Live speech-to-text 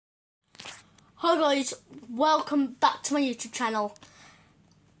Hi guys, welcome back to my YouTube channel.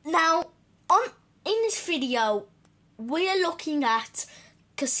 Now, in this video, we are looking at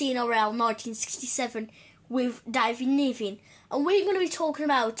Casino Royale 1967 with David Niven, and we're going to be talking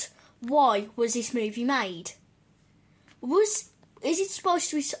about why was this movie made. Is it supposed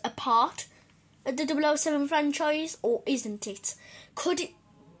to be a part of the 007 franchise, or isn't it? Could it?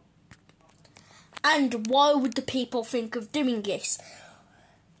 And why would the people think of doing this?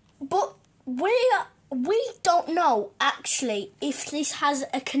 But we don't know actually if this has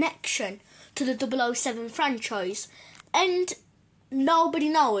a connection to the 007 franchise, and nobody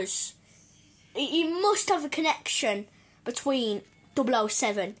knows. It must have a connection between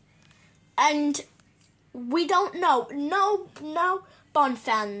 007, and we don't know. No Bond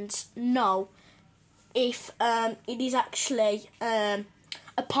fans know if it is actually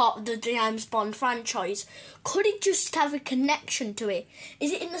a part of the James Bond franchise. Could it just have a connection to it?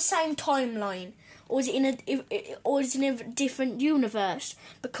 Is it in the same timeline, or is it in a different universe?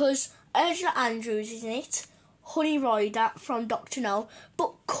 Because Ursula Andrews is in it, Honey Rider from Dr. No,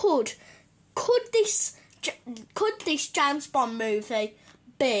 but could this James Bond movie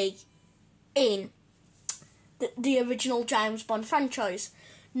be in the original James Bond franchise?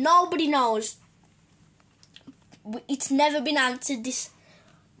 Nobody knows. It's never been answered this.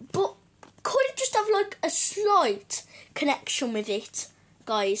 But could it just have like a slight connection with it,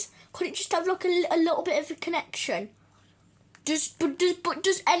 guys? Could it just have like a little bit of a connection? But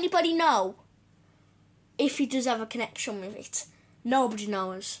does anybody know if he does have a connection with it? Nobody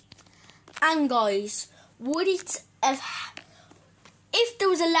knows. And guys, would it have, if there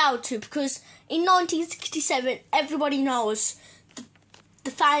was allowed to? Because in 1967, everybody knows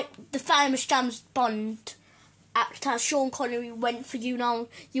the famous James Bond actor Sean Connery went for You Only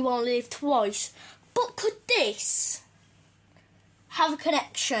Live Twice. But could this have a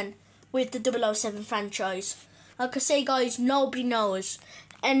connection with the 007 franchise? Like I say, guys, nobody knows.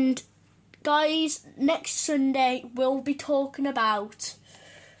 And guys, next Sunday we'll be talking about,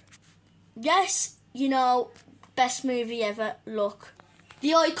 yes, best movie ever, look,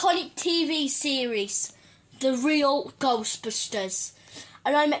 the iconic TV series, The Real Ghostbusters.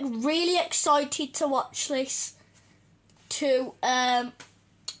 And I'm really excited to watch this, to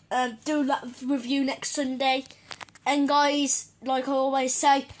do that review next Sunday. And guys, like I always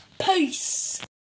say, peace!